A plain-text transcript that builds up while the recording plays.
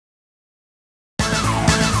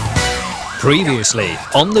Previously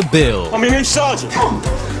on the bill. I'm your new sergeant.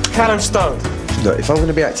 Callum Stone. Look, if I'm going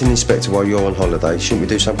to be acting inspector while you're on holiday, shouldn't we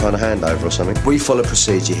do some kind of handover or something? We follow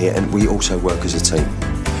procedure here and we also work as a team.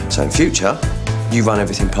 So in future, you run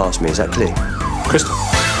everything past me, is that clear? Crystal.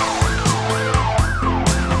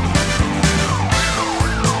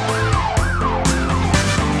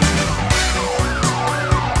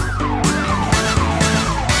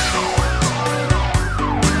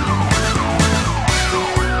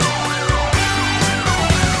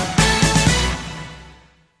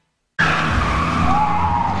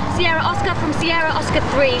 Sierra Oscar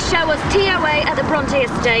 3, show us TOA at the Bronte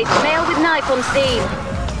estate, male with knife on scene.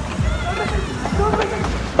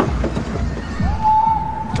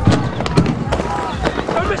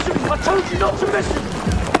 Don't miss him! I told you not to miss him!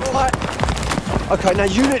 All right. OK, now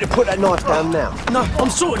you need to put that knife down now. No,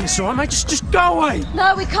 I'm sorting this, all right, mate? Just go away!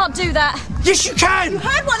 No, we can't do that. Yes, you can! You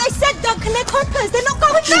heard what they said, Duncan. They're coppers. They're not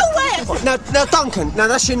going nowhere. Now, Duncan, now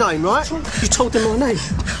that's your name, right? You told them my name.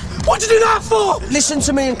 What'd you do that for? Listen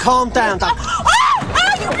to me and calm down, Duncan. Oh,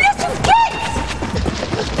 you little kids!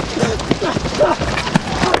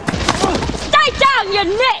 Stay down, you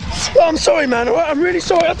nit! Oh, I'm sorry, man, all right? I'm really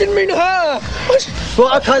sorry. I didn't mean to hurt her.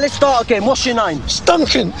 Right, OK, let's start again. What's your name? It's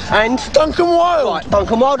Duncan. And? Duncan Wilde. Right,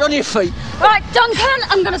 Duncan Wilde, on your feet. Right, Duncan,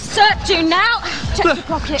 I'm going to search you now. Check your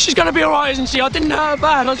pocket. She's going to be all right, isn't she? I didn't hurt her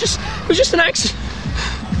bad. It was just an accident.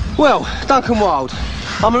 Well, Duncan Wilde,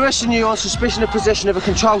 I'm arresting you on suspicion of possession of a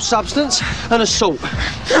controlled substance and assault.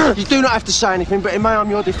 You do not have to say anything, but it may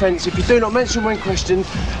harm your defence if you do not mention when questioned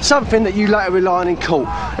something that you later rely on in court.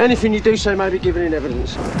 Anything you do say may be given in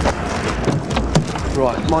evidence.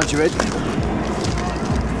 Right, mind your head.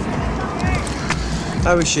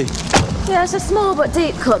 How is she? Yeah, it's a small but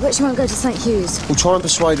deep cut, but she won't go to St Hugh's. We'll try and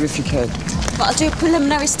persuade her if you can. But I'll do a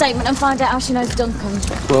preliminary statement and find out how she knows Duncan.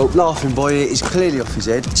 Well, laughing boy is clearly off his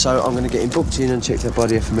head, so I'm going to get him booked in and checked out by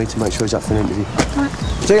the FME to make sure he's up for an interview. Right.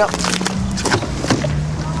 See ya.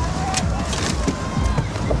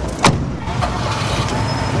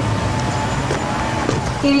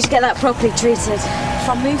 You need to get that properly treated. If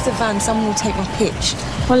I move the van, someone will take my pitch.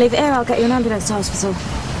 Well, leave it here, I'll get you an ambulance to hospital.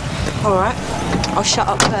 All right. I'll shut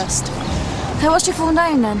up first. Hey, what's your full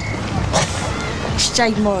name then? It's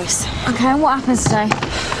Jade Morris. Okay, and what happens today?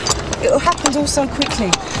 It all happened all so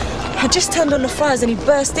quickly. I just turned on the fires and he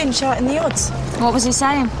burst in shouting the odds. What was he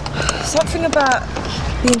saying? Something about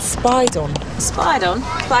being spied on. Spied on?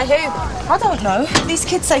 By who? I don't know. These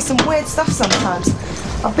kids say some weird stuff sometimes.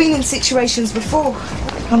 I've been in situations before.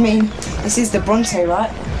 I mean, this is the Bronte,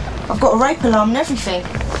 right? I've got a rape alarm and everything.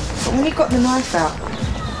 But when he got the knife out,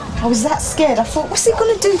 I was that scared. I thought, what's he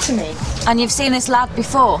going to do to me? And you've seen this lad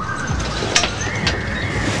before?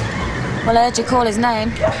 Well, I heard you call his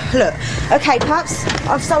name. Look, OK, perhaps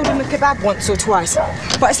I've sold him a kebab once or twice,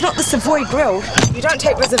 but it's not the Savoy Grill. You don't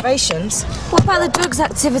take reservations. What about the drugs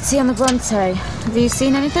activity on the Bronte? Have you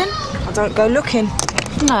seen anything? I don't go looking.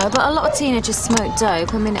 No, but a lot of teenagers smoke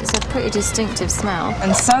dope. I mean, it's a pretty distinctive smell.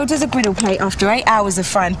 And so does a griddle plate after 8 hours of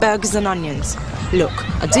frying burgers and onions. Look,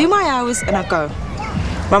 I do my hours and I go.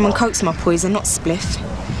 Rum and coke's my poison, not spliff.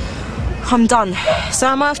 I'm done. So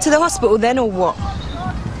am I off to the hospital then, or what?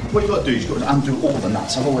 What you've got to do is you've got to undo all the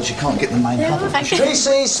nuts, otherwise you can't get the main hub.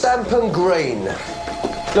 PC, stamp and green.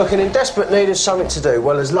 Looking in desperate need of something to do.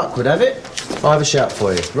 Well, as luck would have it, I have a shout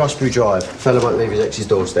for you. Rossbury Drive. Fella won't leave his ex's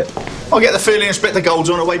doorstep. I get the feeling Inspector Gold's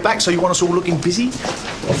on her way back, so you want us all looking busy?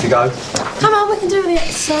 Off you go. Come on, we can do the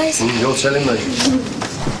exercise. You're telling me.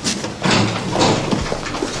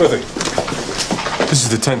 Perfect. This is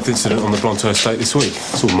the 10th incident on the Bronte estate this week.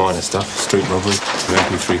 It's all minor stuff. Street robbery,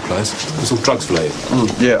 MP3 players. It's all drugs related.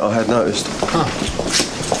 Yeah, I had noticed. Ah.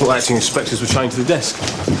 Thought acting inspectors were chained to the desk.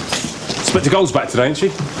 Inspector Gold's back today, ain't she?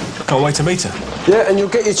 Can't wait to meet her. Yeah, and you'll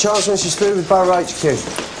get your chance when she's through with Borough HQ.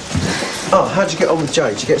 Oh, how'd you get on with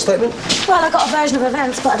Jade? Did you get a statement? Well, I got a version of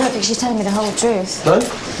events, but I don't think she's telling me the whole truth. No?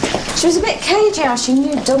 She was a bit cagey how she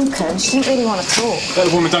knew Duncan. She didn't really want to talk. That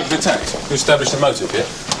the woman Duncan attacked? You established a motive yet?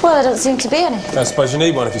 Well, there doesn't seem to be any. I suppose you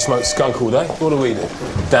need one if you smoke skunk all day. What do we do?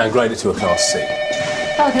 Downgrade it to a Class C.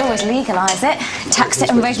 Well, we can always legalise it, tax it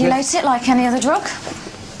and regulate it like any other drug.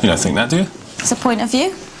 You don't think that, do you? It's a point of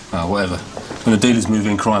view. Oh, whatever. When the dealers move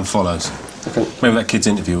in, crime follows. Maybe that kid's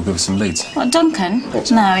interview will give us some leads. What, Duncan?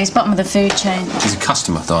 No, he's bottom of the food chain. He's a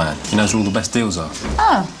customer, Diane. He knows where all the best deals are.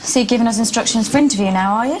 Oh, so you're giving us instructions for interview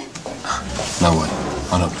now, are you? No way.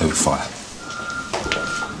 I don't play with fire.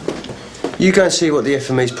 You go and see what the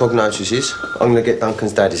FME's prognosis is. I'm going to get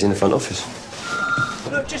Duncan's daddies in the front office.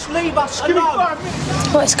 Just leave us alone.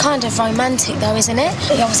 Well, it's kind of romantic, though, isn't it?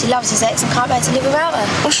 He obviously loves his ex and can't bear to live without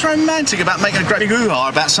her. What's romantic about making a great big hoo-ha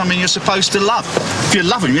about something you're supposed to love? If you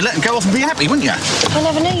love him, you let him go off and be happy, wouldn't you? I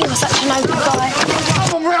never knew you were such an open guy.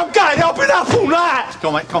 Come on, I'm going. I've been up all night.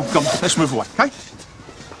 Come on, mate, come on. Let's move away, OK?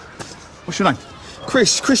 What's your name?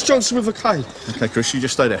 Chris Johnson with a K. OK, Chris, you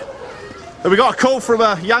just stay there. Have we got a call from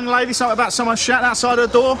a young lady, something about someone shouting outside her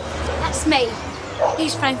door? That's me.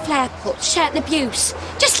 He's Frank Flairport, shouting abuse.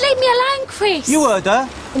 Just leave me alone, Chris. You heard her.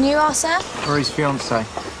 And you are, sir? Or his fiancée,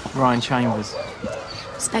 Ryan Chambers.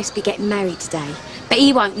 We're supposed to be getting married today, but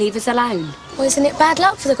he won't leave us alone. Well, isn't it bad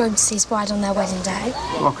luck for the groom to see his bride on their wedding day?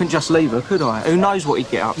 Well, I couldn't just leave her, could I? Who knows what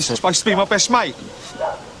he'd get up to? You're supposed to be my best mate.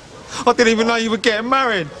 I didn't even know you were getting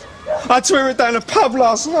married. I had to hear it down the pub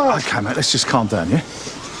last night. OK, mate, let's just calm down, yeah?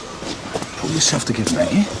 Pull yourself together,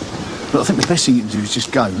 mate, yeah? But I think the best thing you can do is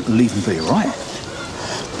just go and leave me be, all right?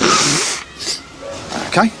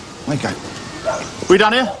 OK, there you go. We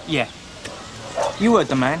done here? Yeah. You heard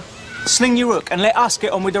the man. Sling your hook and let us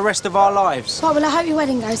get on with the rest of our lives. Right, well, I hope your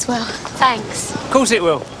wedding goes well. Thanks. Of course it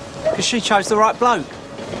will. Because she chose the right bloke.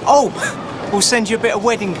 Oh, we'll send you a bit of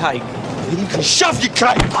wedding cake. You can shove your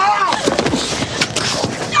cake.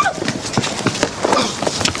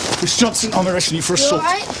 Miss Johnson, I'm arresting you for assault.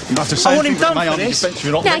 Right? You have to say I want him anything that done may for harm your this. defence.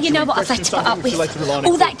 You're not Now meant you to know be what I've had questioned, to put so up with. later the line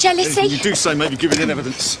All of- that jealousy. Anything you do say, maybe give it in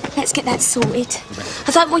evidence. Let's get that sorted.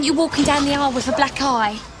 I don't want you walking down the aisle with a black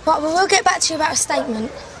eye. Right, well, we'll get back to you about a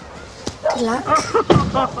statement. Good luck.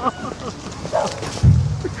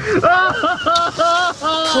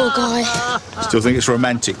 Poor guy. Still think it's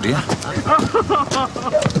romantic, do you?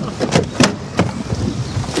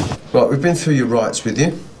 Right, we've been through your rights with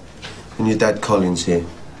you. And your dad Colin's here.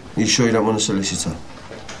 You sure you don't want a solicitor?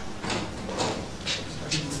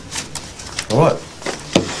 All right.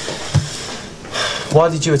 Why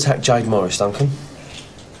did you attack Jade Morris, Duncan?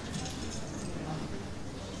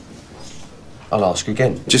 I'll ask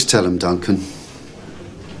again. Just tell him, Duncan.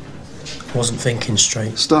 Wasn't thinking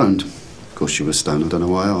straight. Stoned? Of course you were stoned. I don't know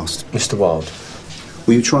why I asked. Mr. Wilde.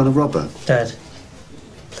 Were you trying to rob her? Dad,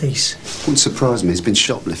 please. Wouldn't surprise me. He's been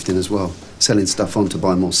shoplifting as well. Selling stuff on to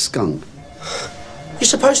buy more skunk. You're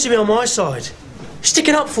supposed to be on my side.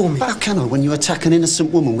 Sticking up for me. How can I when you attack an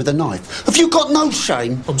innocent woman with a knife? Have you got no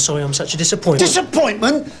shame? I'm sorry I'm such a disappointment.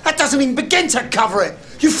 Disappointment? That doesn't even begin to cover it.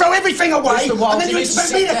 You throw everything away Mr. Wilde, and then you you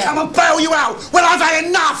expect need to me to sit come down. and bail you out. Well, I've had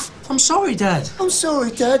enough. I'm sorry, Dad. I'm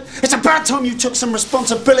sorry, Dad. It's about time you took some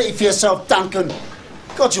responsibility for yourself, Duncan.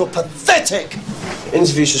 God, you're pathetic.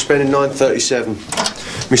 Interview suspended 9:37.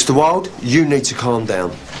 Mr. Wilde, you need to calm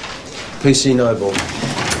down. PC Noble.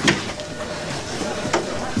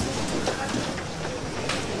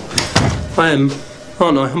 I am,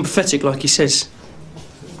 aren't I? I'm pathetic, like he says.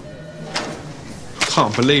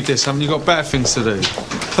 Can't believe this. Haven't you got better things to do?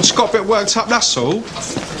 I just got a bit worked up, that's all.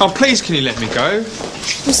 Oh, please, can you let me go?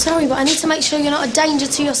 I'm sorry, but I need to make sure you're not a danger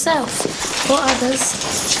to yourself or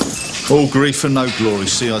others. All grief and no glory.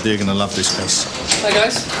 CID are going to love this case. Hey,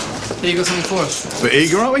 guys. Here you got something for us. Bit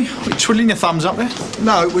eager, aren't we? We're twiddling your thumbs up there.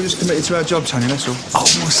 No, we're just committed to our job, Tony, that's all. Oh,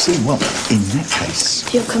 I see. Well, in that case...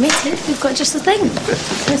 If you're committed, we've got just the thing.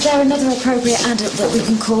 Is there another appropriate adult that we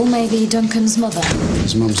can call? Maybe Duncan's mother?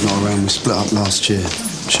 His mum's not around. We split up last year.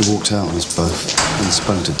 She walked out on us both. Haven't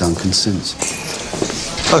spoken to Duncan since.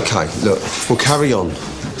 OK, look, we'll carry on.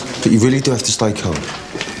 But you really do have to stay calm.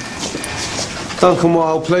 Duncan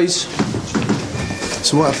Wilde, please.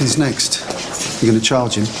 So what happens next? You're going to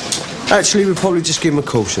charge him? Actually, we'll probably just give him a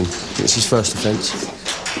caution. It's his first offence.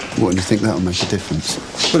 What, and you think that'll make a difference?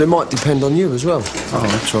 Well, it might depend on you as well. Oh,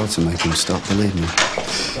 I tried to make him stop, believe me.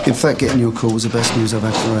 In fact, getting your call was the best news I've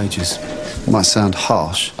had for ages. It might sound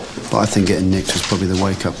harsh, but I think getting nicked was probably the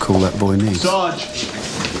wake-up call that boy needs. Sarge!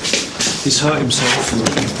 He's hurt himself.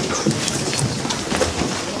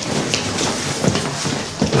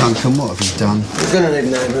 Duncan, what have you done? We're going to need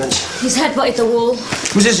an ambulance. He's headbutted the wall.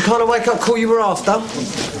 Was this the kind of wake-up call you were after?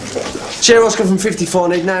 Chair Oscar from 54,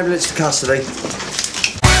 need an ambulance to custody.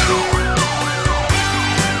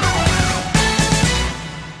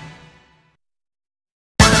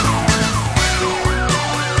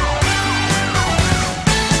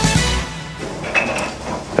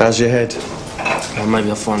 How's your head? Well, maybe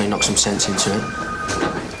I'll finally knock some sense into it.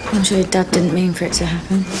 I'm sure your dad didn't mean for it to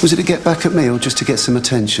happen. Was it to get back at me or just to get some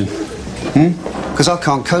attention? Because I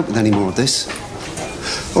can't cope with any more of this.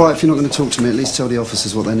 All right, if you're not going to talk to me, at least tell the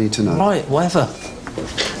officers what they need to know. Right, whatever.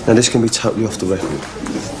 Now, this can be totally off the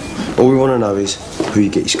record. All we want to know is who you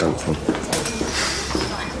get your skunk from.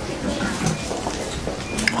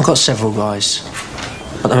 I've got several guys,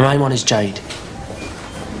 but the main one is Jade.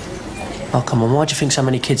 Oh, come on, why do you think so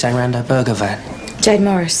many kids hang around her burger van? Jade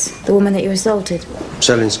Morris, the woman that you assaulted.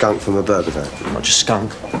 Selling skunk from a burger van. Not just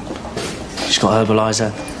skunk. She's got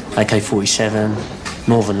herbaliser, AK-47,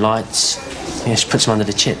 Northern Lights. Yeah, she puts them under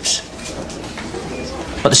the chips.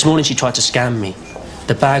 But this morning she tried to scam me.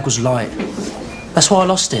 The bag was light. That's why I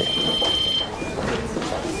lost it.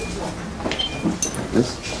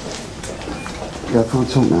 Yes? Yeah, I can't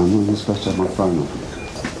talk now. I'm not even supposed to have my phone on.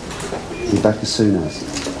 Be back as soon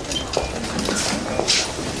as.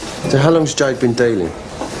 So how long's Jade been dealing?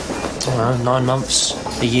 I don't know, 9 months,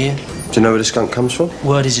 a year. Do you know where the skunk comes from?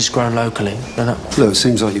 Word is it's grown locally. Look, it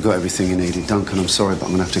seems like you've got everything you needed. Duncan, I'm sorry, but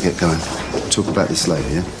I'm going to have to get going. Talk about this later,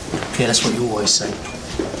 yeah? Yeah, that's what you always say.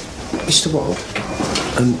 Mr. Wild,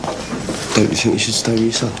 don't you think you should stay with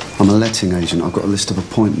your son? I'm a letting agent. I've got a list of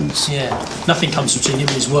appointments. Yeah, nothing comes between him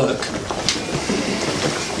and his work.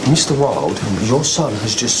 Mr. Wild, your son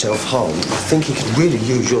has just self-harmed. I think he could really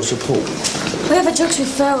use your support. We have a drugs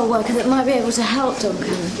referral worker that might be able to help,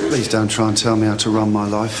 Duncan. Please don't try and tell me how to run my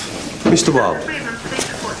life. Mr. Wild,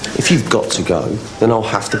 if you've got to go, then I'll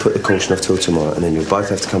have to put the caution off till tomorrow, and then you'll both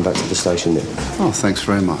have to come back to the station then. Oh, thanks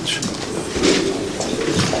very much.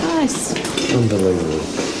 Nice. Unbelievable.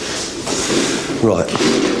 Right,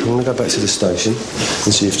 I'm going to go back to the station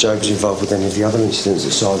and see if Jade was involved with any of the other incidents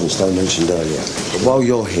that Sergeant Stone mentioned earlier. But while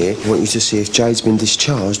you're here, I want you to see if Jade's been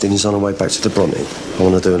discharged and is on her way back to the Bronte. I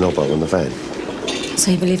want to do an oboe on the van. So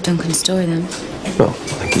you believe Duncan's story, then? Well, I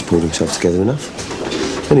think he's pulled himself together enough.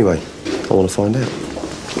 Anyway, I want to find out.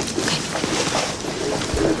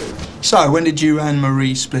 So, when did you and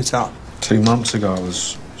Marie split up? 2 months ago. I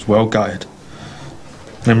was well gutted.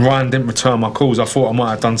 Then Ryan didn't return my calls. I thought I might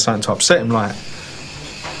have done something to upset him, like.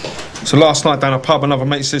 So last night down a pub, another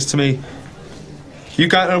mate says to me, "You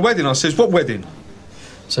going to a wedding?" I says, "What wedding?"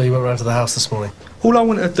 So you went round to the house this morning? All I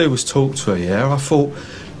wanted to do was talk to her, yeah? I thought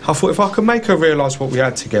if I could make her realise what we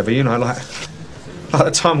had together, you know, like the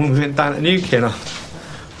time when we went down to Newquay and I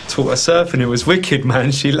taught her surfing. It was wicked,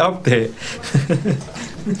 man. She loved it.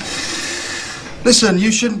 Listen,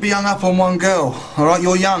 you shouldn't be hung up on one girl, all right?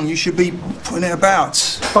 You're young, you should be putting it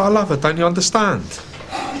about. But I love her, don't you understand?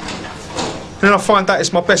 And then I find out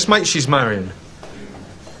it's my best mate she's marrying.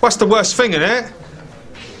 What's the worst thing, innit?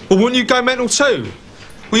 Well, wouldn't you go mental too?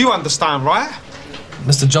 Well, you understand, right?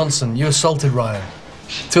 Mr. Johnson, you assaulted Ryan.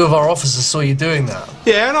 2 of our officers saw you doing that.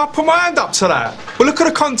 Yeah, and I put my hand up to that. Well, look at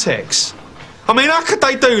the context. I mean, how could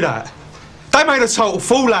they do that? They made a total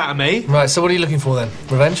fool out of me. Right, so what are you looking for then?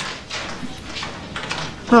 Revenge?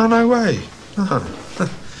 No way. No.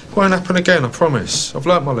 Won't happen again, I promise. I've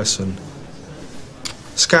learnt my lesson.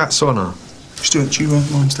 Scout's honour. Stuart, do you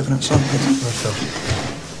mind stepping outside, please?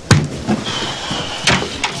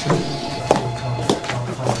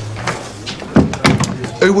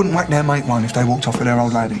 Who wouldn't whack their mate one if they walked off with their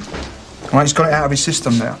old lady? All right, he's got it out of his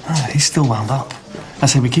system now. He's still wound up. I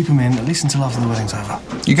say we keep him in at least until after the wedding's over.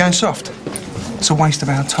 You going soft? It's a waste of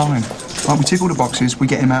our time. Right, we tick all the boxes, we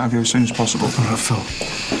get him out of here as soon as possible. All right, Phil.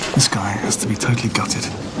 This guy has to be totally gutted.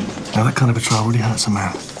 Now, that kind of betrayal really hurts a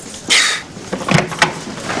man.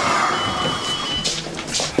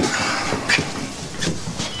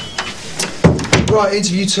 Right,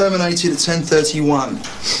 interview terminated at 10:31.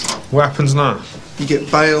 What happens now? You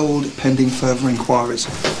get bailed pending further inquiries.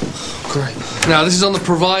 Great. Now, this is on the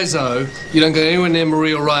proviso. You don't go anywhere near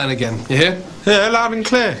Marie or Ryan again. You hear? Yeah, loud and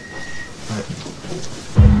clear. Right.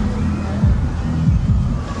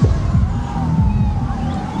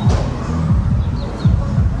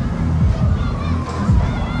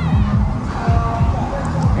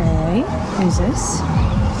 Hey, who's this?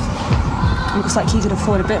 Looks like he could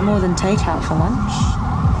afford a bit more than takeout for lunch.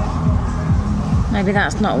 Maybe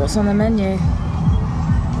that's not what's on the menu.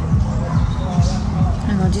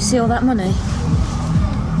 Hang on, do you see all that money?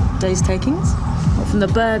 Day's takings? What, from the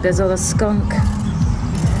burgers or the skunk?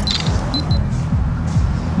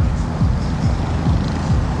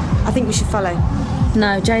 I think we should follow.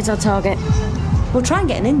 No, Jade's our target. We'll try and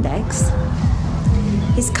get an index.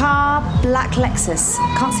 His car, black Lexus.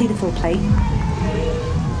 Can't see the full plate.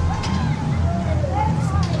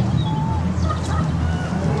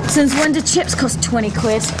 Since when did chips cost 20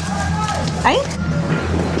 quid? Eh?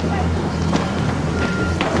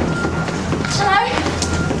 Hello?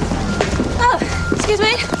 Oh, excuse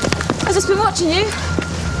me. I've just been watching you.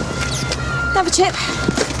 Have a chip.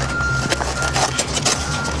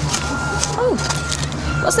 Oh,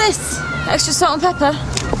 what's this? Extra salt and pepper?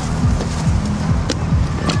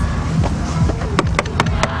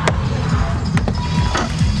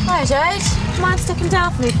 Hi, Jade. Mind stepping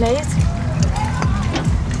down for me, please?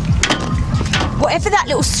 Whatever that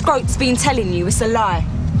little scrote's been telling you, it's a lie.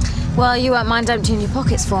 Well, you won't mind emptying your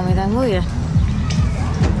pockets for me then, will you?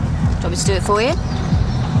 want me to do it for you?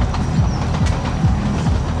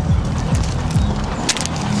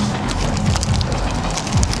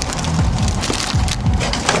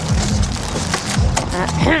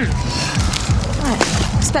 Right.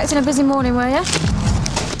 Expecting a busy morning, were you?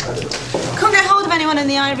 Can't get hold of anyone in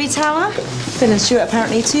the Ivory Tower. Phil and Stuart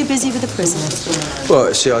apparently too busy with the prisoners. Well,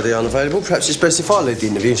 it's CID unavailable. Perhaps it's best if I lead the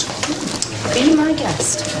interviews. Be my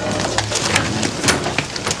guest.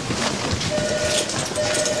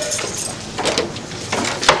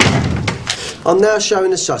 I'm now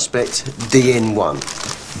showing the suspect DN1.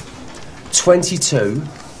 22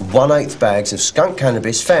 1/8 bags of skunk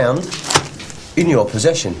cannabis found in your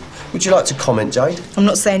possession. Would you like to comment, Jade? I'm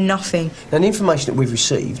not saying nothing. Now, the information that we've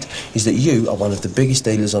received is that you are one of the biggest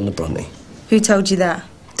dealers on the Bronte. Who told you that?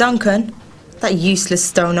 Duncan? That useless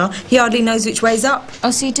stoner. He hardly knows which way's up.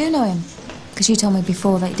 Oh, so you do know him? Because you told me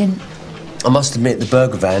before that you didn't. I must admit, the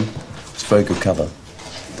burger van is very good cover.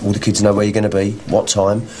 All the kids know where you're going to be, what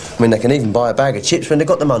time. I mean, they can even buy a bag of chips when they've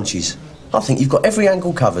got the munchies. I think you've got every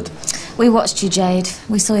angle covered. We watched you, Jade.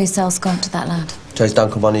 We saw you sell skunk to that lad. So is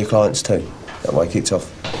Duncan one of your clients too? That way he kicked off.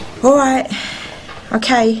 All right.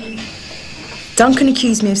 OK. Duncan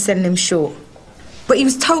accused me of selling him short. But he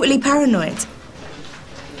was totally paranoid.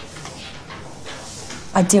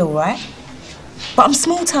 I deal, right? But I'm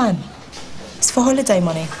small time. It's for holiday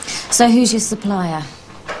money. So who's your supplier?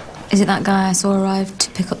 Is it that guy I saw arrive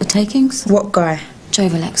to pick up the takings? What guy?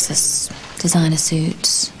 Jove Alexis. Designer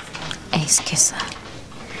suits. Ace kisser.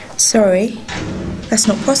 Sorry. That's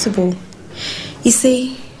not possible. You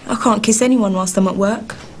see, I can't kiss anyone whilst I'm at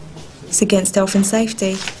work. It's against health and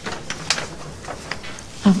safety.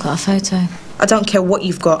 I've got a photo. I don't care what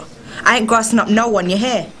you've got. I ain't grassing up no one, you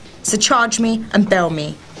hear? So charge me and bail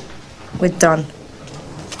me. We're done.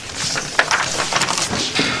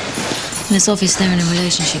 And it's obvious they're in a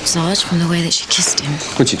relationship, Sarge, from the way that she kissed him.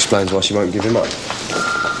 Which explains why she won't give him up.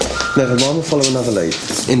 Never mind, we'll follow another lead.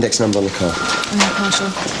 Index number on the car. I'm not partial.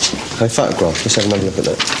 Okay, photograph. Let's have another look at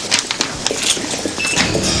that.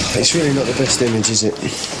 It's really not the best image, is it?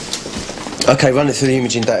 OK, run it through the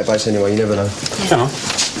imaging database anyway, you never know. Yeah. I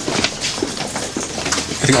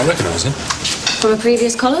think I recognise him. From a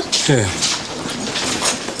previous collar? Yeah.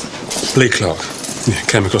 Lee Clark. Yeah,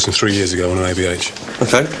 came across him 3 years ago on an ABH.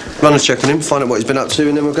 OK, run a check on him, find out what he's been up to,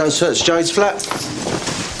 and then we'll go and search Jade's flat.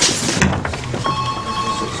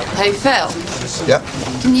 Hey, Phil. Yeah?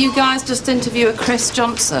 Can you guys just interview a Chris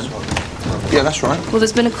Johnson? Yeah, that's right. Well,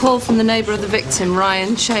 there's been a call from the neighbour of the victim,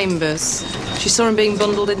 Ryan Chambers. She saw him being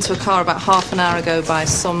bundled into a car about half an hour ago by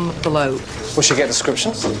some bloke. Will she get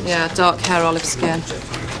descriptions? Yeah, dark hair, olive skin.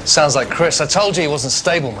 Sounds like Chris. I told you he wasn't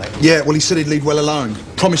stable, mate. Yeah, well, he said he'd leave well alone.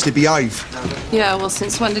 Promised he'd behave. Yeah, well,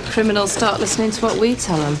 since when did criminals start listening to what we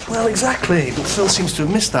tell them? Well, exactly. But Phil seems to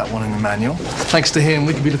have missed that one in the manual. Thanks to him,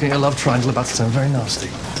 we could be looking at a love triangle about to turn very nasty.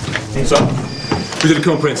 So, we did a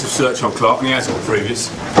comprehensive search on Clark, and he has got previous.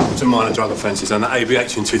 Some minor drug offences and that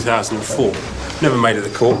ABH in 2004. Never made it to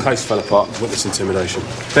court, case fell apart, witness intimidation.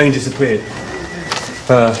 Then he disappeared.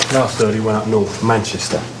 Last heard he went up north,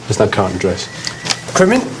 Manchester. There's no current address.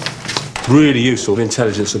 Crimin? Really useful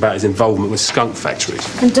intelligence about his involvement with skunk factories.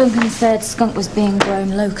 And Duncan said skunk was being grown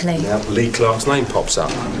locally. Now Lee Clark's name pops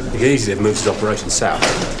up. He could easily have moved his operation south.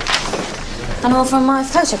 And all from my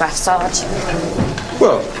photograph, Sarge.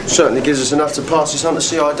 Well, certainly gives us enough to pass this on to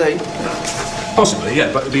CID. Possibly,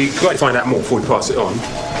 yeah, but it'd be great to find out more before we pass it on.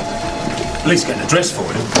 At least get an address for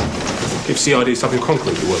him. Give CID something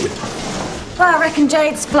concrete to work with. Well, I reckon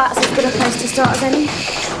Jade's flat's as good a place to start as any.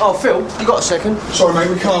 Oh, Phil, you got a second? Sorry, mate,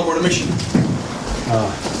 we can't. We're on a mission.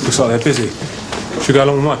 Looks like they're busy. Should we go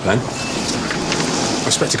along with my plan? I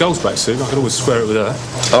expect a gold's back soon. I can always square it with her.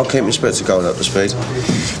 I'll keep Inspector Gold up to speed.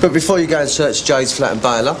 But before you go and search Jade's flat and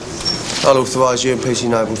bail her, I'll authorise you and PC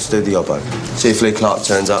Noble to do the obbo. See if Lee Clark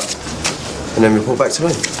turns up, and then report back to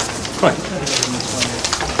me. Right.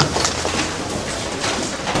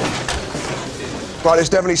 Right, there's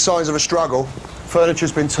definitely signs of a struggle.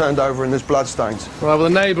 Furniture's been turned over and there's bloodstains. Right, well, the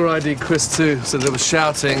neighbour ID, Chris, too, said there was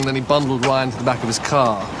shouting, then he bundled Ryan to the back of his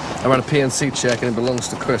car. I ran a PNC check and it belongs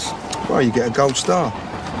to Chris. Well, you get a gold star.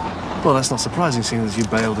 Well, that's not surprising, seeing as you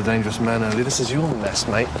bailed a dangerous man earlier. This is your mess,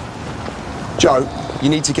 mate. Joe, you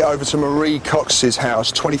need to get over to Marie Cox's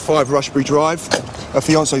house, 25 Rushbury Drive. Her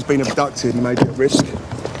fiancé's been abducted and may be at risk.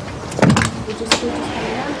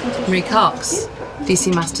 Marie Cox,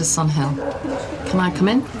 DC Masters, Sun Hill. Can I come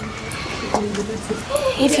in?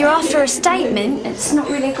 If you're after a statement, it's not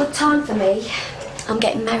really a good time for me. I'm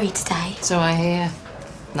getting married today. So I hear.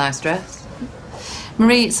 Nice dress.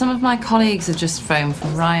 Marie, some of my colleagues have just phoned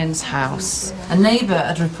from Ryan's house. A neighbour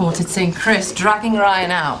had reported seeing Chris dragging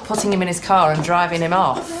Ryan out, putting him in his car and driving him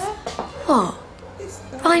off. What?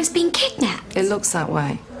 Ryan's been kidnapped? It looks that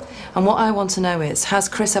way. And what I want to know is, has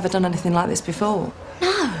Chris ever done anything like this before?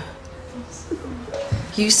 No.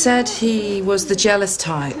 You said he was the jealous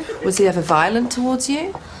type. Was he ever violent towards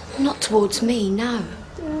you? Not towards me, no.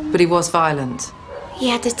 But he was violent? He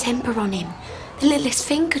had a temper on him. The littlest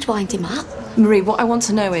thing could wind him up. Marie, what I want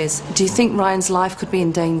to know is, do you think Ryan's life could be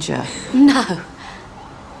in danger? No.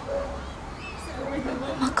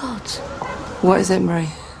 Oh, my God. What is it, Marie?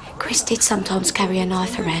 Chris did sometimes carry a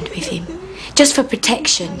knife around with him, just for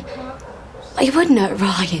protection. But he wouldn't hurt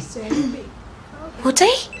Ryan. Would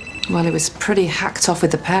he? Well, he was pretty hacked off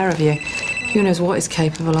with the pair of you. Who knows what he's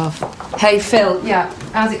capable of. Hey, Phil, yeah,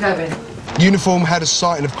 how's it going? Uniform had a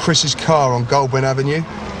sighting of Chris's car on Goldwyn Avenue,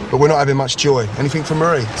 but we're not having much joy. Anything from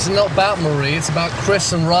Marie? It's not about Marie, it's about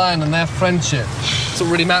Chris and Ryan and their friendship. That's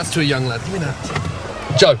what really matters to a young lad. Give me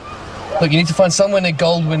that. Joe, look, you need to find somewhere near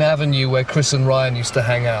Goldwyn Avenue where Chris and Ryan used to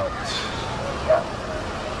hang out.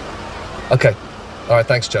 OK. All right,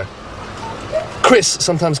 thanks, Joe. Chris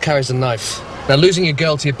sometimes carries a knife. Now, losing your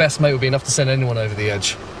girl to your best mate would be enough to send anyone over the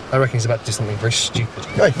edge. I reckon he's about to do something very stupid.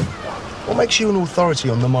 Hey, what makes you an authority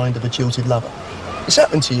on the mind of a jilted lover? It's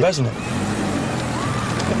happened to you, hasn't it?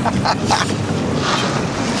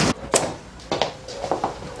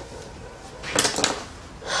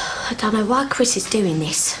 I don't know why Chris is doing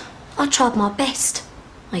this. I tried my best.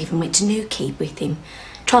 I even went to Newquay with him.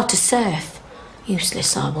 Tried to surf.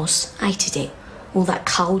 Useless I was. Hated it. All that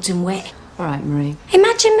cold and wet. All right, Marie.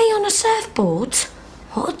 Imagine me on a surfboard.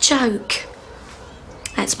 What a joke.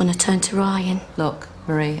 That's when I turned to Ryan. Look,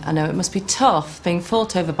 Marie, I know it must be tough being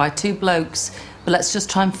fought over by two blokes, but let's just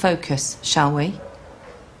try and focus, shall we?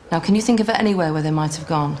 Now, can you think of anywhere where they might have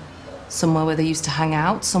gone? Somewhere where they used to hang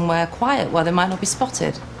out, somewhere quiet where they might not be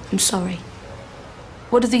spotted? I'm sorry.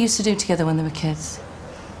 What did they used to do together when they were kids?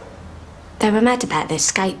 They were mad about their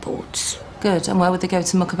skateboards. Good, and where would they go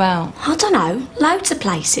to muck about? I don't know, loads of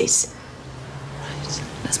places. Right,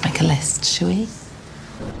 let's make a list, shall we?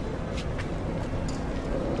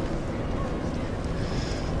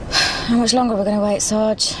 How much longer are we going to wait,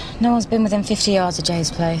 Sarge? No one's been within 50 yards of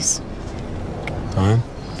Jay's place. Diane?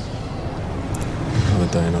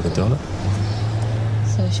 Another day, another dollar.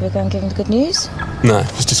 So should we go and give him the good news? No,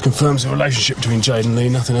 this just confirms the relationship between Jade and Lee,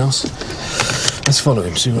 nothing else. Let's follow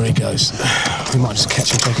him, see where he goes. We might just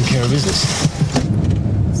catch him taking care of business.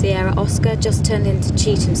 Sierra Oscar just turned into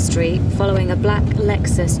Cheetham Street, following a black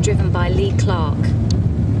Lexus driven by Lee Clark.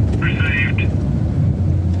 Received.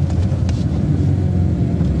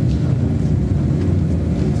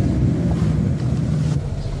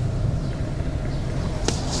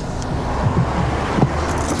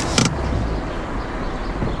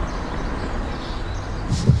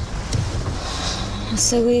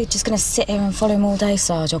 So we're just going to sit here and follow him all day,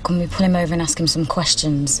 Sarge, or can we pull him over and ask him some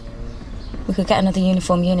questions? We could get another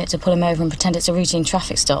uniform unit to pull him over and pretend it's a routine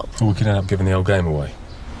traffic stop. Or we could end up giving the old game away.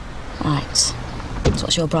 Right. So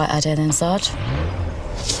what's your bright idea then, Sarge?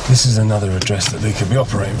 This is another address that Lee could be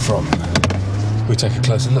operating from. We take a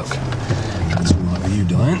closer look. That's all right with you,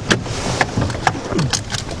 Diane.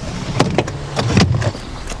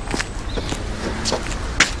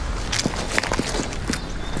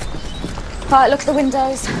 Right, look at the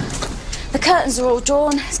windows. The curtains are all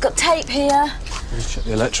drawn. It's got tape here. Let's check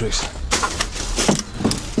the electrics.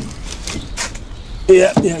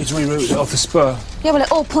 Yeah, he's rerouted it off the spur. Yeah, well,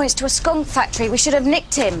 it all points to a skunk factory. We should have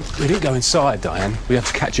nicked him. We didn't go inside, Diane. We have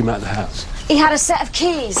to catch him out of the house. He had a set of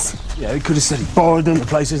keys. Yeah, he could have said he borrowed them. The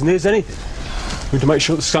place isn't his, anything. We have to make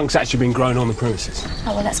sure the skunk's actually been grown on the premises.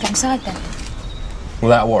 Oh, well, let's get inside then.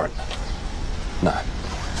 Without a warrant? No.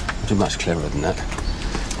 Too much cleverer than that.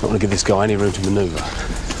 Don't want to give this guy any room to manoeuvre.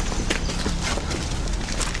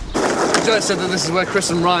 Joe said that this is where Chris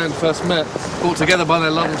and Ryan first met, brought together by their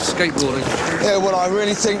love of skateboarding. Yeah, well, I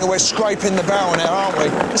really think that we're scraping the barrel now, aren't we?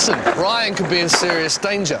 Listen, Ryan could be in serious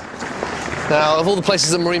danger. Now, of all the places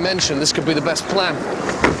that Marie mentioned, this could be the best plan.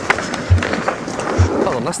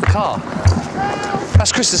 Hold on, that's the car.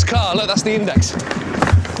 That's Chris's car. Look, that's the index.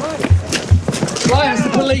 Ryan, it's the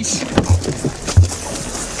police.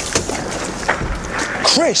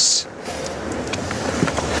 Chris!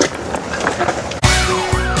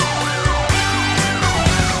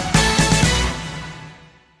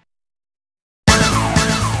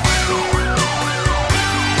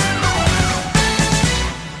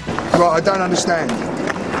 Right, I don't understand.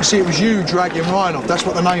 You see, it was you dragging Ryan off. That's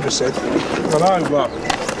what the neighbour said. I know, but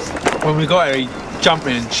when we got here, he jumped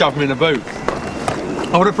me and shoved me in the boot.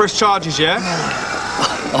 I would have pressed charges, yeah?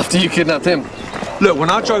 After you kidnapped him? Look,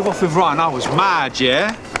 when I drove off with Ryan, I was mad,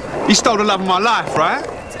 yeah? He stole the love of my life, right?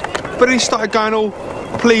 But then he started going all,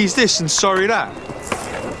 please this and sorry that.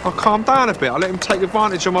 I calmed down a bit. I let him take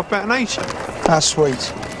advantage of my better nature. How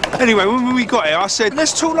sweet. Anyway, when we got here, I said,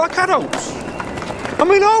 let's talk like adults. I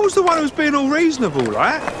mean, I was the one who was being all reasonable,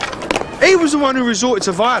 right? He was the one who resorted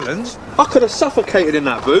to violence. I could have suffocated in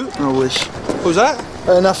that boot. I wish. What was that?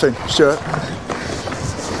 Nothing, Stuart.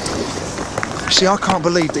 See, I can't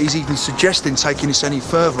believe that he's even suggesting taking this any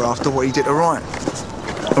further after what he did to Ryan.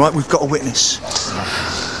 All right, we've got a witness.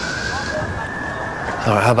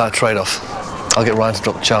 All right, how about a trade-off? I'll get Ryan to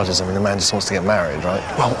drop the charges. I mean, the man just wants to get married, right?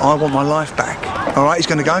 Well, I want my life back. All right, he's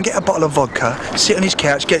going to go and get a bottle of vodka, sit on his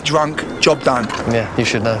couch, get drunk, job done. Yeah, you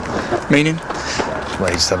should know. Meaning? Well,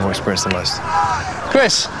 you just have more experience than most.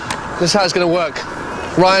 Chris, this is how it's going to work.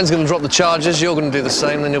 Ryan's going to drop the charges, you're going to do the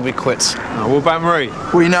same, then you'll be quits. Oh, what about Marie?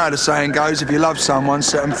 Well, you know how the saying goes, if you love someone,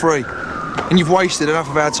 set them free. And you've wasted enough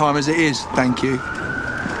of our time as it is, thank you.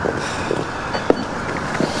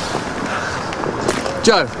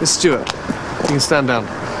 Joe, it's Stuart. You can stand down.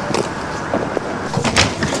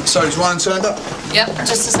 So, has Ryan turned up? Yep,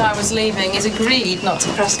 just as I was leaving, he's agreed not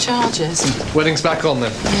to press charges. Wedding's back on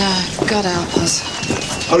then? Yeah, God help us.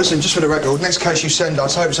 Oh, listen, just for the record, next case you send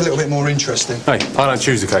us, I hope it's a little bit more interesting. Hey, I don't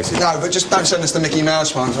choose the cases. No, but just don't send us the Mickey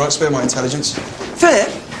Mouse ones, all right? Spare my intelligence.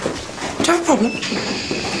 Philip, do you have a problem?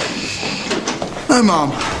 No, Mum.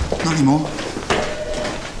 Not anymore.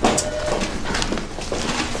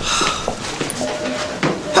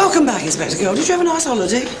 Welcome back, Inspector Girl. Did you have a nice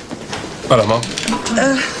holiday? Hello, Mum.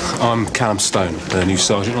 I'm Callum Stone, the new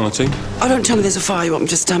sergeant on the team. Oh, don't tell me there's a fire you want me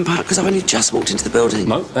to stamp out, because I've only just walked into the building.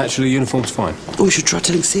 No, actually, uniform's fine. Oh, you should try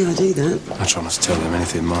telling CID that. I try not to tell them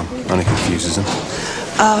anything, Mum. Only confuses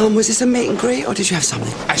them. Was this a meet and greet, or did you have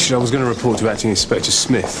something? Actually, I was going to report to Acting Inspector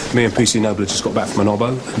Smith. Me and PC Noble just got back from an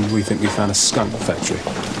obbo, and we think we found a skunk factory.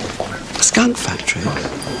 A skunk factory?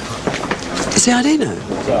 The CID know?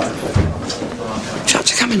 Shall I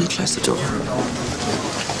come in and close the door?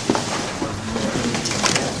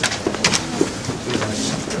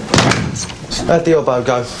 How'd the obbo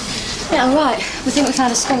go? Yeah, all right. We think we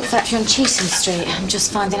found a skunk factory on Cheetham Street. I'm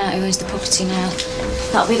just finding out who owns the property now.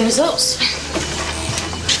 That'll be the results.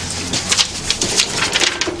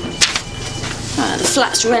 The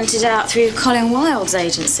flat's rented out through Colin Wilde's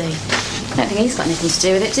agency. Don't think he's got anything to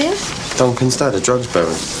do with it, do you? Duncan's dad, a drugs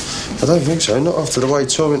baron? I don't think so, not after the way he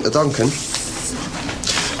tore into Duncan.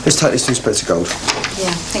 Let's take this to Inspector Gold. Yeah,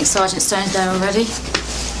 I think Sergeant Stone's there already.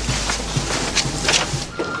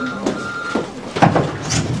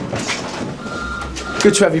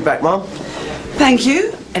 Good to have you back, Mum. Thank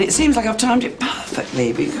you. And it seems like I've timed it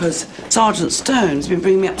perfectly, because Sergeant Stone's been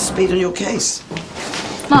bringing me up to speed on your case.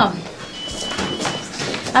 Mum,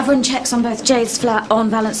 I've run checks on both Jade's flat on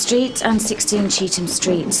Valence Street and 16 Cheetham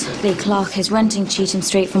Street. Lee Clark is renting Cheetham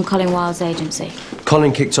Street from Colin Wilde's agency.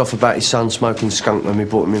 Colin kicked off about his son smoking skunk when we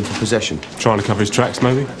brought him in for possession. Trying to cover his tracks,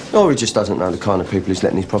 maybe? Or he just doesn't know the kind of people he's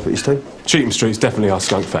letting his properties to. Cheetham Street's definitely our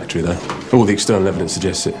skunk factory, though. All the external evidence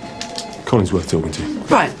suggests it. Colin's worth talking to.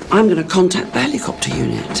 Right, I'm going to contact the helicopter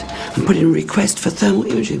unit and put in a request for thermal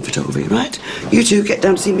imaging photography, right? You two get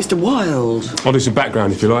down to see Mr. Wilde. I'll do some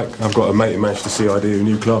background if you like. I've got a mate who managed to CID who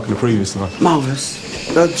knew Clark in the previous life. Marvellous.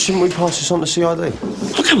 Shouldn't we pass this on to CID?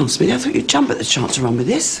 Oh, come on, Smithy. I thought you'd jump at the chance to run with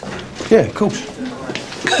this. Yeah, of course.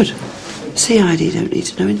 Good. CID don't need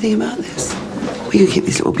to know anything about this. We can keep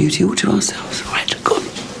this little beauty all to ourselves. All right, go on.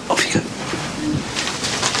 Off you go.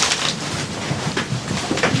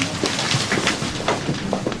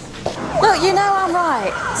 Look, you know I'm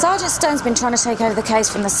right. Sergeant Stone's been trying to take over the case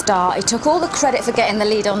from the start. He took all the credit for getting the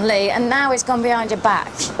lead on Lee, and now he's gone behind your back.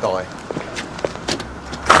 Bye.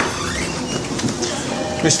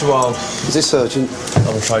 Mr. Wilde. Is this urgent?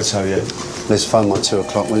 I'm afraid so, yeah. Let's phone my 2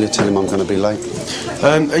 o'clock. Will you tell him I'm going to be late?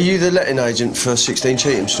 Are you the letting agent for 16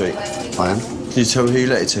 Cheetham Street? I am. Did you tell me who you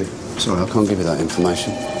let it to? Sorry, I can't give you that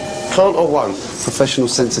information. Can't or won't? Professional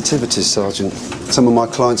sensitivities, Sergeant. Some of my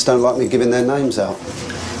clients don't like me giving their names out.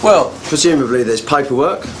 Well, presumably there's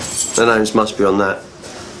paperwork. Their names must be on that.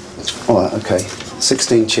 All right, OK.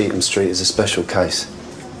 16 Cheetham Street is a special case.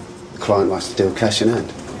 The client likes to deal cash in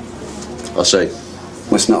hand. I see.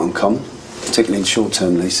 Well, it's not uncommon, particularly in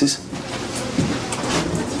short-term leases.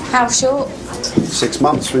 How short? 6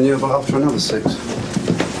 months, renewable after another 6.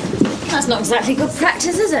 That's not exactly good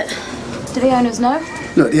practice, is it? Do the owners know?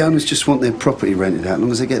 Look, the owners just want their property rented out. As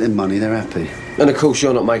long as they get their money, they're happy. And of course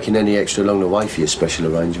you're not making any extra along the way for your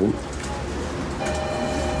special arrangement.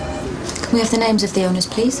 Can we have the names of the owners,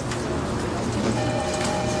 please?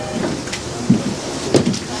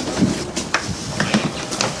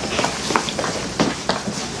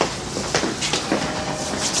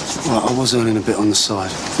 Well, I was earning a bit on the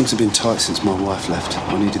side. Things have been tight since my wife left.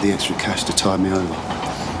 I needed the extra cash to tide me over.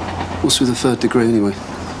 What's with the 3rd degree, anyway?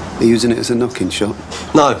 Are you using it as a knocking shop?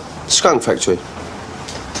 No, skunk factory.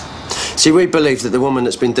 See, we believe that the woman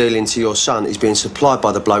that's been dealing to your son is being supplied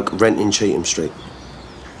by the bloke renting Cheetham Street.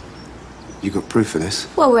 You got proof of this?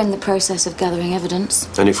 Well, we're in the process of gathering evidence.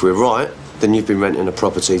 And if we're right, then you've been renting a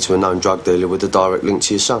property to a known drug dealer with a direct link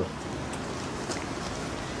to your son.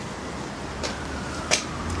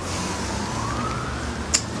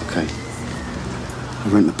 Okay. I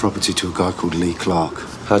rent the property to a guy called Lee Clark.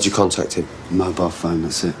 How'd you contact him? Mobile phone,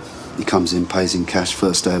 that's it. He comes in, pays in cash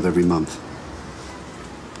first day of every month.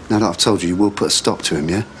 Now that I've told you, you will put a stop to him,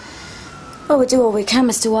 yeah? Well, we'll do all we can,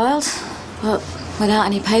 Mr. Wilde. But without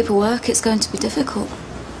any paperwork, it's going to be difficult.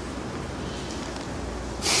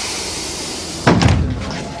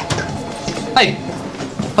 Hey,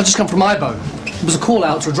 I've just come from Ibo. There was a call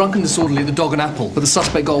out to a drunken disorderly at the Dog and Apple, but the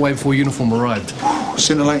suspect got away before uniform arrived.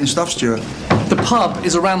 Scintillating stuff, Stuart. The pub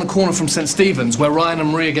is around the corner from St. Stephen's, where Ryan and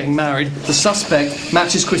Marie are getting married. The suspect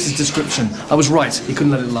matches Chris's description. I was right. He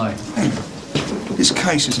couldn't let it lie. Hey, this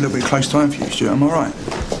case is a little bit close to home for you, Stuart. Am I right?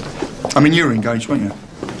 I mean, you were engaged, weren't you?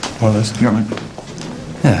 Well, Liz. You know what I mean?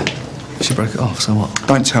 Yeah. She broke it off, so what?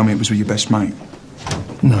 Don't tell me it was with your best mate.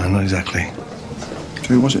 No, not exactly.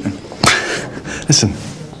 So who was it then? Listen,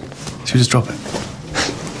 should we just drop it?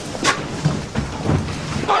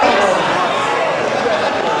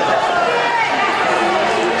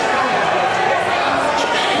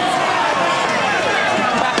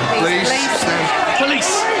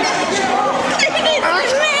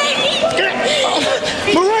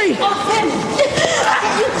 Marie! What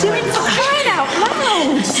are you doing for crying out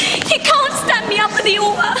loud? You can't stand me up at the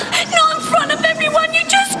altar. Not in front of everyone. You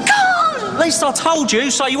just can't. At least I told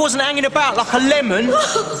you, so you wasn't hanging about like a lemon.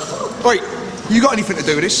 Wait, you got anything to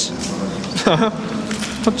do with this? I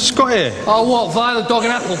just got here. Oh, what? Via the Dog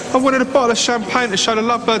and Apple? I wanted a bottle of champagne to show the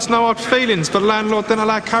lovebirds no hard feelings, but landlord didn't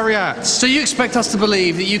allow carry-outs. So you expect us to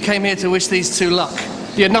believe that you came here to wish these two luck?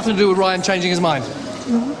 You had nothing to do with Ryan changing his mind?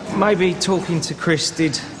 Maybe talking to Chris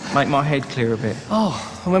did make my head clear a bit. Oh,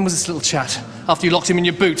 and when was this little chat? After you locked him in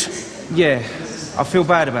your boot? Yeah, I feel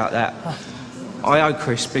bad about that. I owe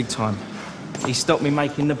Chris big time. He stopped me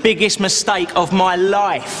making the biggest mistake of my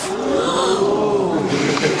life.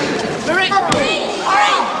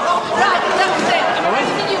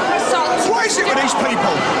 What is it with these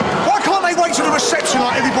people? Why can't they wait till the reception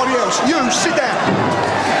like everybody else? You, sit down.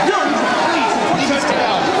 You, please, sit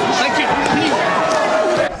down. Thank you.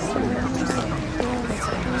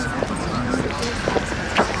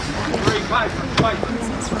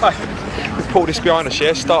 Hey, we've pulled this behind us,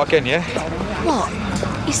 yeah? Start again, yeah? What?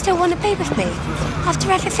 You still want to be with me? After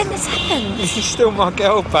everything that's happened? You're still my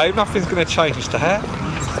girl, babe. Nothing's going to change to her.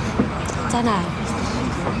 Don't know.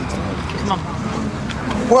 Come on.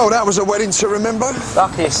 Well, that was a wedding to remember.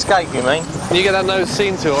 Lucky escape, you mean? You get that nose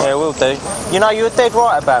seen to her? Yeah, we'll do. You know, you were dead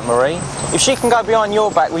right about Marie. If she can go behind your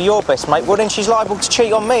back with your best mate, well, then she's liable to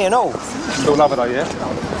cheat on me and all. Still love her, though, yeah?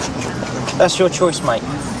 That's your choice, mate.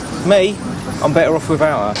 Me, I'm better off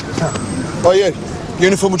without her. Oh, you.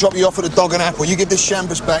 Uniform will drop you off at the Dog and Apple. You give this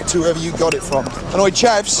champus back to whoever you got it from. And oi,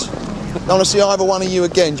 chavs, don't want to see either one of you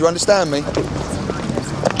again. Do you understand me?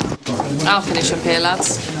 I'll finish up here,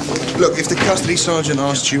 lads. Look, if the custody sergeant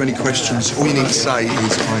asks you any questions, all you need to say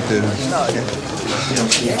is, I do.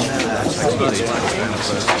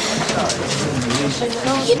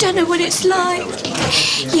 You don't know what it's like.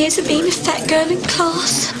 Years of being a fat girl in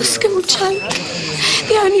class, a school joke.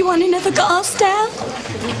 The only one who never got asked out.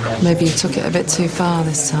 Maybe you took it a bit too far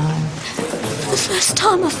this time. The first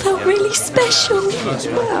time I felt really special.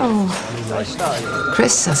 Well,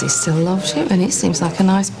 Chris says he still loves you and he seems like a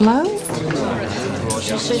nice bloke.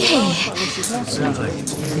 Yeah.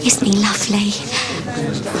 Isn't he lovely?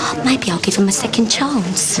 Maybe I'll give him a second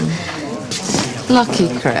chance. Lucky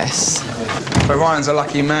Chris. But Ryan's a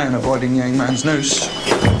lucky man avoiding the young man's noose.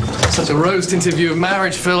 Such a rose-tinted view of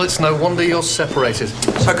marriage, Phil. It's no wonder you're separated.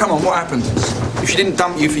 So come on, what happened? If she didn't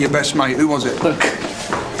dump you for your best mate, who was it? Look,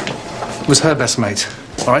 it was her best mate,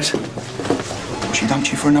 all right? She dumped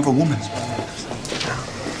you for another woman.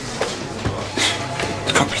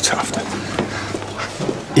 It's got to be tough, then.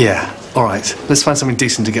 Yeah, all right. Let's find something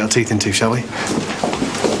decent to get our teeth into, shall we?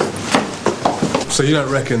 So you don't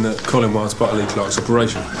reckon that Colin Wilde's part of Lee Clark's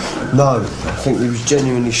operation? No, I think he was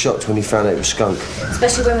genuinely shocked when he found out it was Skunk.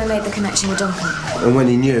 Especially when we made the connection with Duncan. And when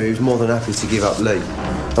he knew, he was more than happy to give up Lee.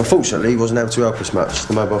 Unfortunately, he wasn't able to help us much.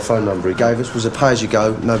 The mobile phone number he gave us was a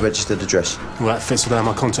pay-as-you-go, no registered address. Well, that fits with how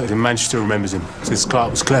my contact in Manchester remembers him. Says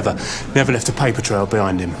Clark was clever, never left a paper trail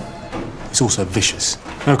behind him. He's also vicious.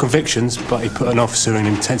 No convictions, but he put an officer in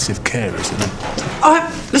intensive care recently.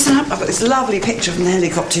 Listen up, I've got this lovely picture from the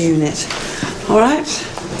helicopter unit. All right?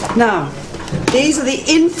 Now, These are the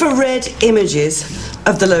infrared images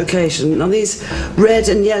of the location. Now, these red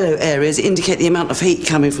and yellow areas indicate the amount of heat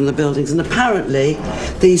coming from the buildings, and apparently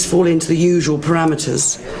these fall into the usual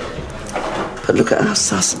parameters. But look at our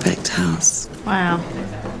suspect house. Wow.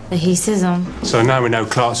 The heat is on. So now we know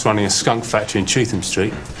Clark's running a skunk factory in Cheetham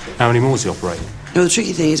Street. How many more is he operating? Now, the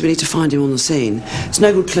tricky thing is we need to find him on the scene. It's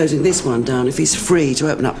no good closing this one down if he's free to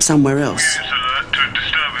open up somewhere else. Alert to a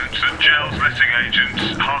disturbance at Gell's letting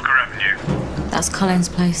agents, Harker Avenue. That's Colin's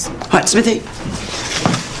place. Right, Smithy.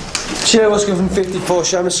 Chair Oscar from 54,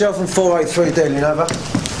 show myself and 483 dealing over.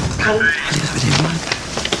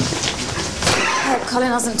 Colin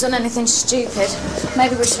hasn't done anything stupid.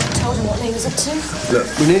 Maybe we should have told him what Lee was up to. Look,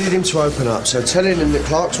 we needed him to open up, so telling him that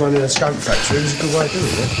Clark's running a skunk factory was a good way of doing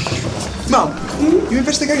it. Mum, you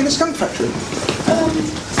investigating the skunk factory?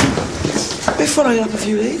 We're following up a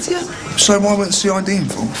few leads, yeah. So why weren't CID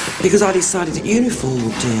informed? Because I decided that uniform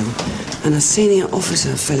would deal, and as senior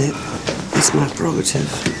officer, Philip, it's my prerogative.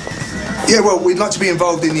 Yeah, well, we'd like to be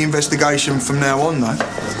involved in the investigation from now on, though.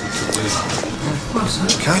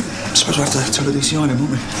 Okay, I suppose we'll have to tell the DCI then,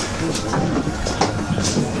 won't we?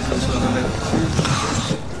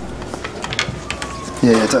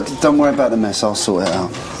 Yeah, don't worry about the mess. I'll sort it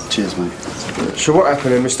out. Cheers, mate. So what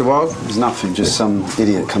happened then, Mr. Wilde? It was nothing, just some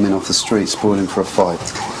idiot coming off the street spoiling for a fight.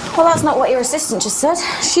 Well, that's not what your assistant just said.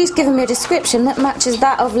 She's given me a description that matches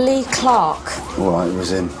that of Lee Clark. All right, it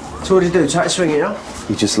was him. So what did he do? Take a swing at you?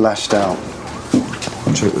 He just lashed out.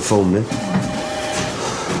 Took the form then.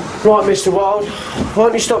 Right, Mr. Wilde, why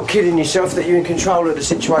don't you stop kidding yourself that you're in control of the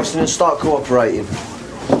situation and start cooperating?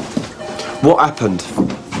 What happened?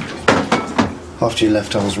 After you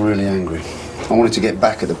left, I was really angry. I wanted to get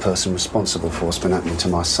back at the person responsible for what's been happening to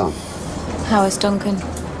my son. How is Duncan?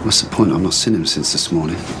 What's the point? I've not seen him since this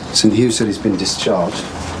morning. St. Hugh said he's been discharged.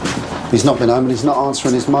 He's not been home and he's not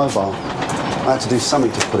answering his mobile. I had to do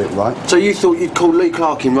something to put it right. So you thought you'd call Lee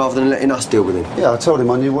Clark in rather than letting us deal with him? Yeah, I told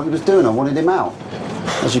him I knew what he was doing. I wanted him out.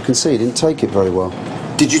 As you can see, he didn't take it very well.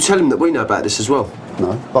 Did you tell him that we know about this as well?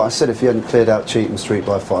 No, but I said if you hadn't cleared out Cheetham Street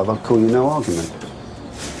by 5, I'd call you no argument.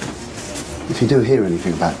 If you do hear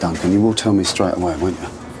anything about Duncan, you will tell me straight away, won't you?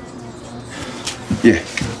 Yeah.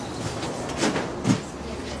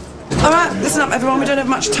 All right, listen up, everyone. We don't have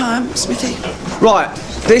much time. Smithy. Right,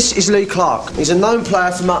 this is Lee Clark. He's a known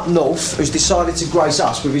player from up north who's decided to grace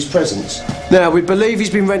us with his presence. Now, we believe he's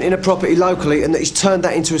been renting a property locally and that he's turned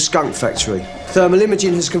that into a skunk factory. Thermal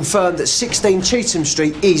imaging has confirmed that 16 Cheetham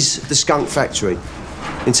Street is the skunk factory.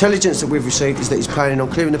 Intelligence that we've received is that he's planning on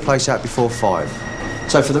clearing the place out before 5.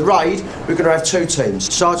 So for the raid, we're going to have 2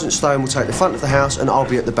 teams. Sergeant Stone will take the front of the house and I'll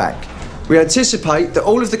be at the back. We anticipate that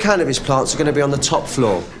all of the cannabis plants are going to be on the top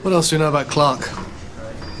floor. What else do you know about Clark?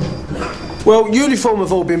 Well, uniform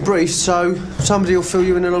have all been briefed, so somebody will fill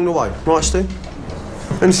you in along the way. Right, Stu?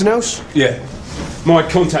 Anything else? Yeah. My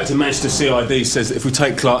contact at Manchester CID says that if we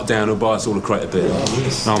take Clark down, he'll buy us all a crate of beer.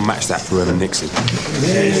 And I'll match that for Evan Nixon.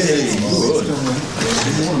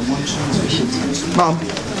 Mum,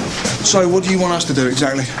 so what do you want us to do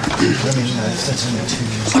exactly?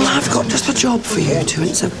 Well, I've got just a job for you two.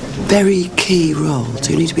 It's a very key role,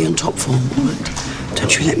 so you need to be on top form, all right?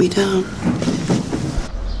 Don't you let me down.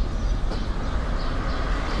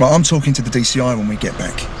 Right, I'm talking to the DCI when we get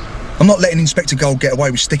back. I'm not letting Inspector Gold get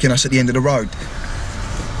away with sticking us at the end of the road.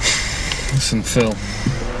 Listen, Phil,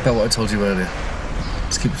 about what I told you earlier.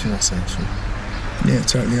 Let's keep it between us, actually. Yeah,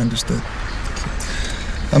 totally understood.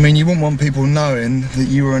 I mean, you wouldn't want people knowing that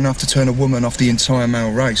you were enough to turn a woman off the entire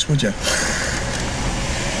male race, would you?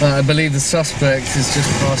 I believe the suspect is just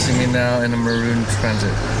passing me now in a maroon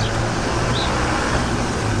transit.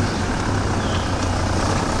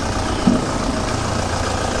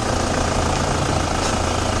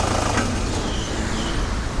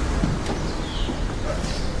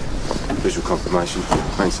 Visual confirmation.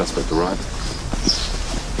 Main suspect arrived.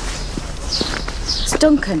 It's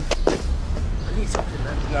Duncan.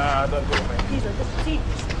 Nah, don't do it, mate.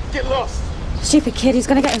 Get lost. Stupid kid, he's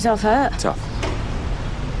going to get himself hurt. Tough.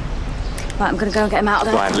 Right, I'm going to go and get him out of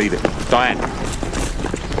there. Diane, leave it. Diane.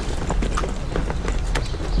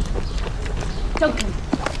 Duncan.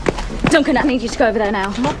 Duncan, I need you to go over there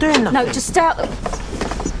now. I'm not doing nothing. No, just stay out.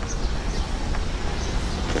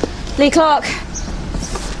 Lee Clark.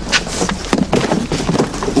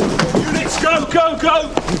 Units, go, go,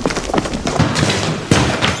 go!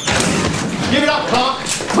 Give it up, Clark!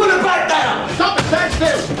 Put it back down! Stop it, stand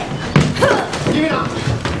still! Give it up!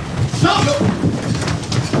 Stop!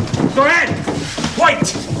 Go ahead!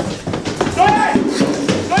 Wait! Go ahead!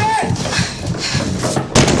 Go ahead!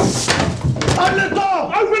 Open the door!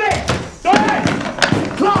 Open it! Go ahead!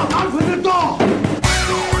 Clark, open the door!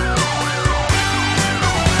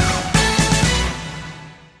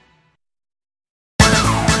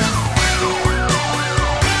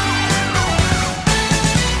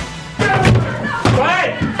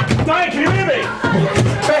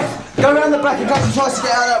 Beth, go round the back in case he tries to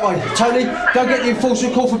get out that way. Tony, go get the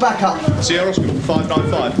enforcement call for backup. Sierra Oscar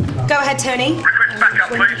 595. Go ahead, Tony. Request backup,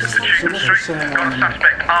 please, to Cheetham Street. Got a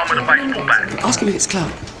suspect armed with a baseball bat. Ask him if it's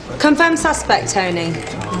Clark. Confirm suspect, Tony.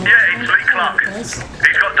 Yeah, it's Lee Clark. He's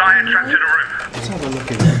got Diane trapped in a room. Let's have a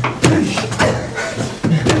look at it.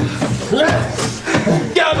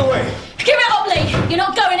 Get out of the way! Give it up, Lee! You're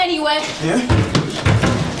not going anywhere! Yeah?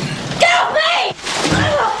 Get off me!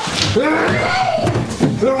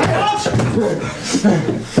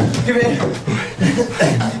 Give it here.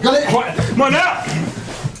 Got it? Come on now!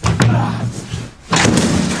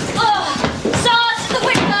 Sarge, the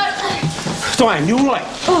window! Diane, you all right?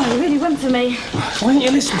 Oh, he really went for me. Why didn't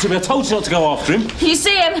you listen to me? I told you not to go after him. You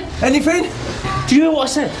see him? Anything? Do you hear what I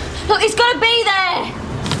said? Look, he's got to be there!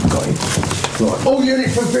 Got him. Right. All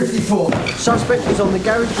units from 54. Suspect is on the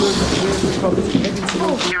garage roof of the rear of the property. Heading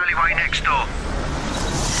towards The alleyway next door.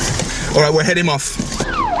 All right, we'll head him off.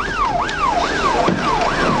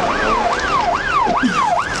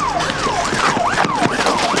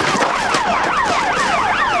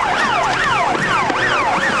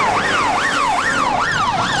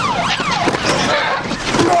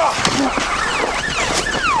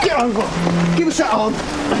 Get over. Give us that arm.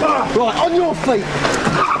 Right, on your feet.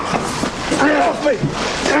 Get off me.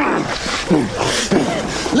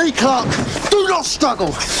 Lee Clark, do not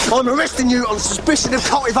struggle. I'm arresting you on suspicion of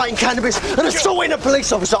cultivating cannabis and assaulting a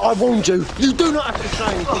police officer. I warned you. You do not have to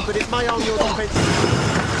say anything, but it may harm your defence.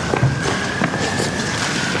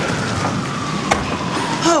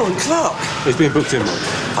 Oh, and Clark. He's been booked in, mate.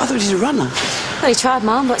 I thought he was a runner. Well, he tried,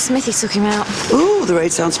 Mum, but Smithy took him out. Ooh, the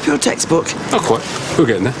raid sounds pure textbook. Not quite. We're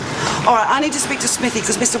getting there. All right, I need to speak to Smithy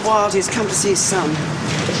because Mr. Wilde has come to see his son.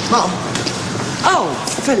 Mum. Oh,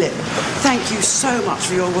 Philip, thank you so much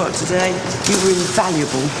for your work today. You were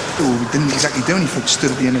invaluable. Oh, we didn't exactly do anything, stood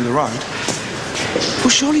at the end of the road. Well,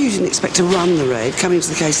 surely you didn't expect to run the raid, coming to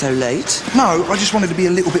the case so late? No, I just wanted to be a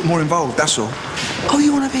little bit more involved, that's all. Oh,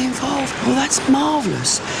 you want to be involved? Well, that's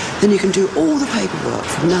marvellous. Then you can do all the paperwork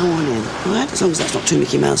from now on in, all right? As long as that's not too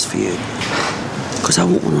Mickey Mouse for you. Because I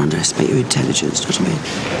won't want to underestimate your intelligence, do you know what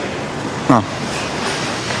I mean? No.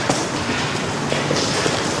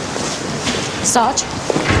 Sarge,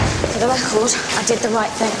 for the record, I did the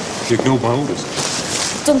right thing. You ignored my orders.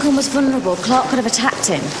 Duncan was vulnerable. Clark could have attacked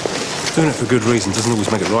him. Doing it for good reason doesn't always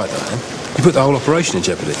make it right, though, eh? You put the whole operation in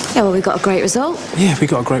jeopardy. Yeah, well, we got a great result. Yeah, we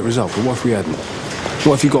got a great result, but what if we hadn't?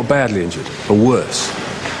 What if you got badly injured? Or worse?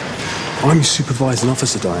 I'm your supervising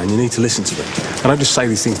officer, Diane. You need to listen to me. I don't just say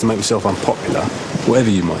these things to make myself unpopular, whatever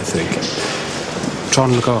you might think. I'm trying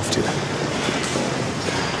to look after you.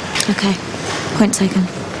 Okay, point taken.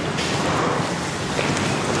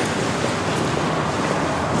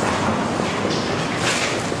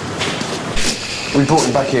 We brought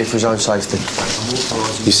him back here for his own safety.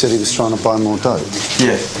 You said he was trying to buy more dope?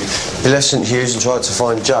 Yeah. He left St Hughes and tried to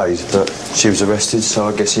find Jade, but she was arrested, so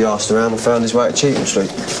I guess he asked around and found his way to Cheetham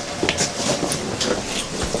Street.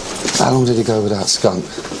 How long did he go without skunk?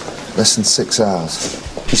 Less than 6 hours.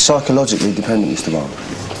 He's psychologically dependent, Mr. Wilde.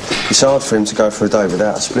 It's hard for him to go for a day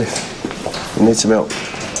without a spliff. He needs some help.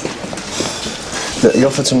 Look, he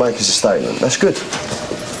offered to make us a statement. That's good.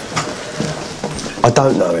 I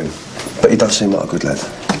don't know him, but he does seem like a good lad.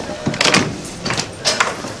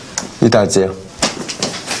 Your dad's here.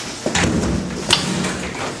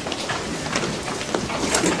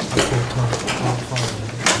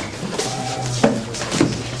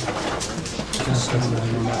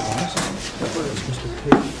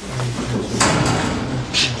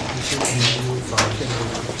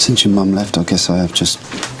 Since your mum left, I guess I have just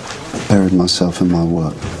buried myself in my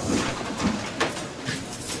work.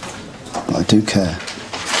 But I do care.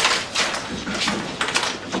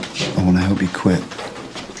 I want to help you quit.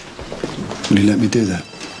 Will you let me do that?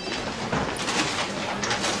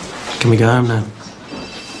 Can we go home now?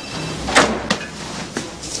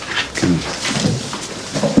 Come on.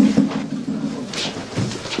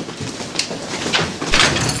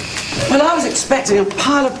 Well, I was expecting a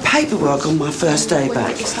pile of paperwork on my first day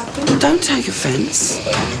back. Don't take offence.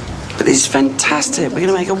 But this is fantastic. We're going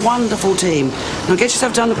to make a wonderful team. Now get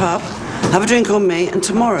yourself down the pub, have a drink on me, and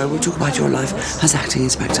tomorrow we'll talk about your life as acting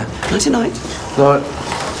inspector. Nighty-night. Right.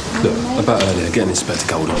 Look, about earlier, getting Inspector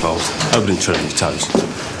Gold involved. Hope didn't tread on your toes.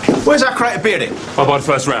 Where's that crate of beer in? I'll buy the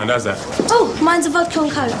first round, how's that? Oh, mine's a vodka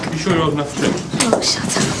and coke. You sure you're old enough to drink? Oh, shut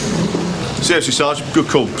up. Seriously, Sarge, good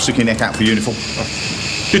call. Stick your neck out for uniform.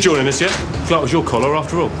 You're joining us yet? Clark was your collar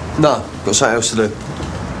after all. No, got something else to do.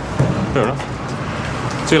 Fair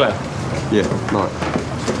enough. See you later. Yeah, night.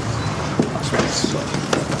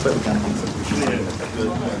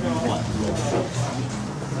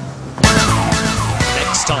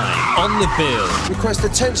 on the bill. Request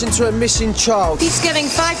attention to a missing child. He's giving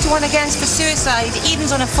 5 to 1 against for suicide.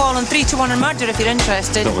 Eden's on a fall and 3 to 1 on murder if you're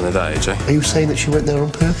interested. Not when they're that age, eh? Are you saying that she went there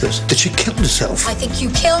on purpose? Did she kill herself? I think you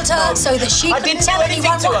killed her so that she couldn't tell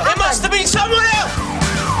anyone what happened. It must have been someone else!